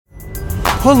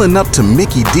Pulling up to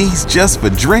Mickey D's just for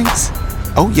drinks?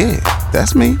 Oh yeah,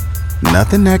 that's me.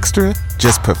 Nothing extra,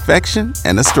 just perfection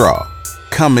and a straw.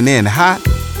 Coming in hot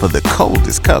for the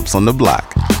coldest cups on the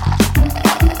block.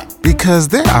 Because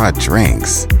there are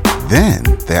drinks. Then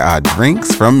there are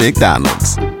drinks from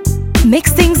McDonald's.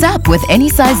 Mix things up with any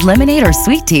size lemonade or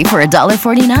sweet tea for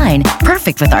 $1.49.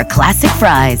 Perfect with our classic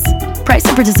fries. Price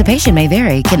and participation may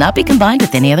vary. Cannot be combined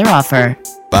with any other offer.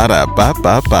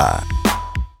 Ba-da-ba-ba-ba.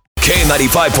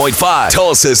 K95.5,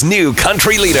 Tulsa's new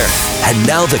country leader. And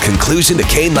now the conclusion to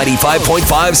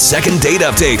K95.5's second date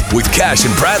update with Cash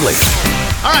and Bradley.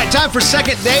 All right, time for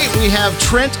second date. We have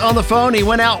Trent on the phone. He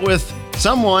went out with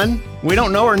someone. We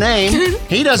don't know her name.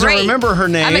 He doesn't Great. remember her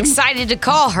name. I'm excited to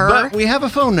call her. But we have a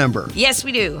phone number. Yes,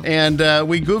 we do. And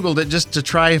we Googled it just to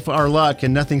try our luck,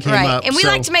 and nothing came Right. up. And we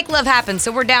like to make love happen,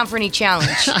 so we're down for any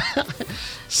challenge.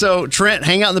 So, Trent,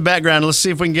 hang out in the background. Let's see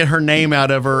if we can get her name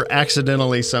out of her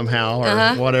accidentally somehow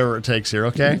or whatever it takes here,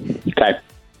 okay? Okay.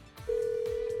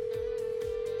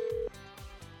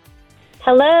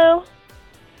 Hello?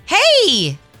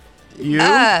 Hey! You?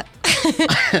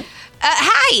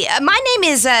 Hi, my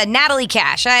name is Natalie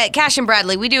Cash. Cash and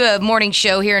Bradley. We do a morning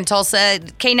show here in Tulsa,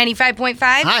 K95.5.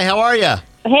 Hi, how are you?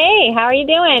 Hey, how are you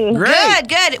doing? Great.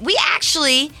 Good. We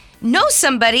actually know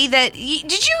somebody that...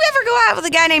 Did you ever go out with a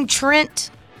guy named Trent?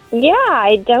 Yeah,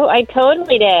 I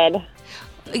totally did.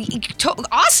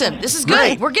 Awesome. This is good.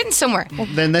 Great. We're getting somewhere.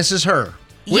 Then this is her.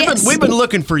 Yes. We've been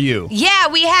looking for you. Yeah,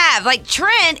 we have. Like,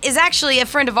 Trent is actually a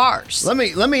friend of ours. Let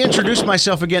me introduce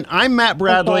myself again. I'm Matt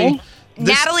Bradley. Okay.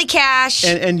 Natalie Cash.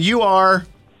 And you are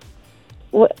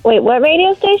Wait, what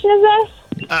radio station is this?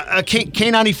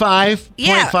 K95.5.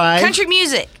 Yeah, country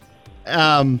music.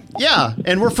 Yeah,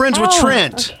 and we're friends with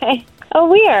Trent. Okay. Oh,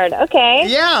 weird. Okay.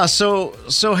 Yeah, so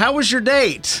how was your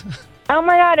date? Oh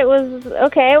my God, it was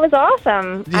okay. It was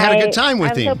awesome. You had a good time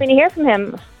with I was him. hoping to hear from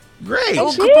him. Great.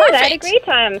 Oh, Dude, I had a perfect. great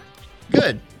time.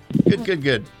 Good.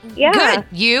 Yeah. Good.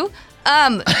 You.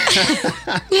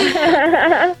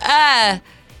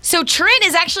 So Trent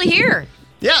is actually here.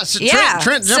 Yeah, so Yeah,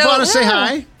 Trent, jump so- on and say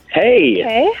hi. Hey.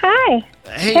 Hey, hi.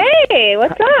 Hey. Hey,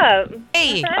 what's up?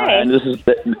 Hey. Hi. And this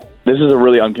is a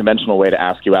really unconventional way to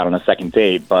ask you out on a second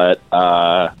date, but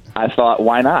I thought,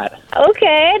 why not?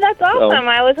 Okay, that's awesome.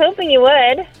 I was hoping you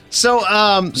would. So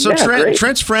Yeah, great.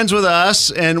 Trent's friends with us,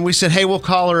 and we said, hey, we'll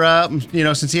call her up,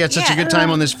 since he had such a Yeah. good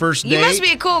time on this first date. You must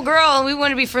be a cool girl, and we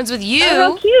want to be friends with you.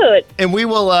 Oh, how cute. And we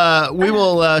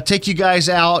will take you guys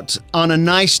out on a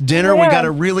nice dinner. We Yeah. got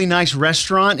a really nice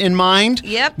restaurant in mind.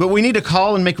 Yep. But we need to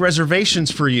call and make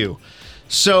reservations for you.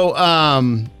 So,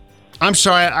 I'm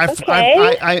sorry,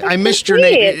 Okay. I missed so your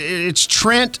name. sweet. It's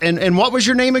Trent, and what was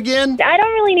your name again? I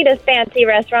don't really need a fancy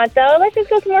restaurant, though. Let's just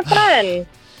go somewhere fun.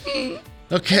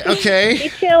 Okay. Be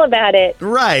chill about it.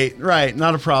 Right,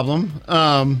 not a problem.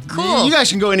 Cool. You guys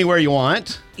can go anywhere you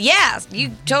want. Yeah,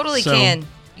 you totally So, can.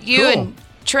 You cool. and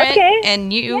Trent Okay.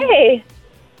 and you. Hey.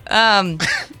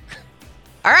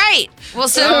 All right. Well,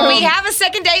 so we have a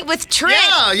second date with Trent.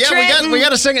 Yeah, Trent we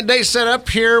got a second date set up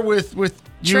here with you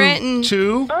Trent and-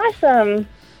 two. Awesome.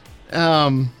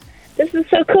 Um, This is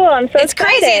so cool. I'm so It's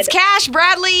excited. crazy. It's Cash,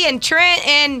 Bradley, and Trent,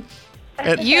 and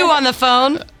you on the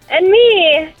phone. And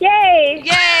me. Yay.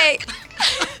 Yay.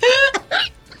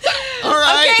 all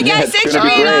right. Okay, guys, thanks for gonna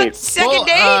be being on great. second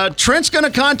date. Trent's going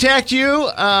to contact you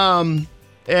and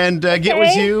get with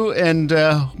Okay. you, and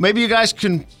maybe you guys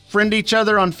can friend each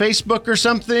other on Facebook or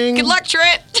something. Good luck,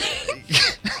 Trent.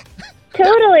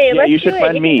 Totally. Yeah, Let's you should do it.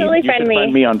 friend You me. can totally You should friend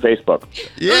friend me on Facebook.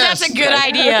 Yes. That's a good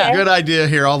idea. Okay. Good idea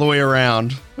here all the way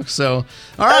around. So,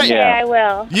 all right. Okay, Yeah. I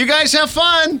will. You guys have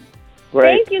fun.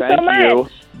 Great. Thank you so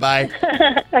much. Bye.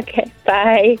 Okay,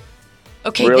 bye.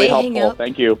 Okay, Really they hang helpful. up.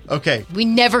 Thank you. Okay. We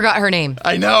never got her name.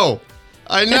 I know.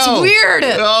 That's weird.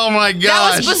 Oh, my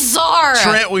gosh. That was bizarre.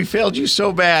 Trent, we failed you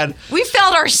so bad. We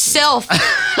failed ourselves.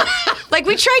 Like,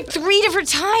 we tried 3 different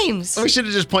times. We should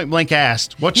have just point blank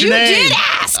asked. What's You your name? did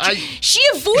ask. She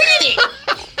avoided it.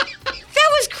 That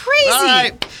was crazy. All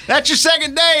right. That's your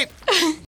second date.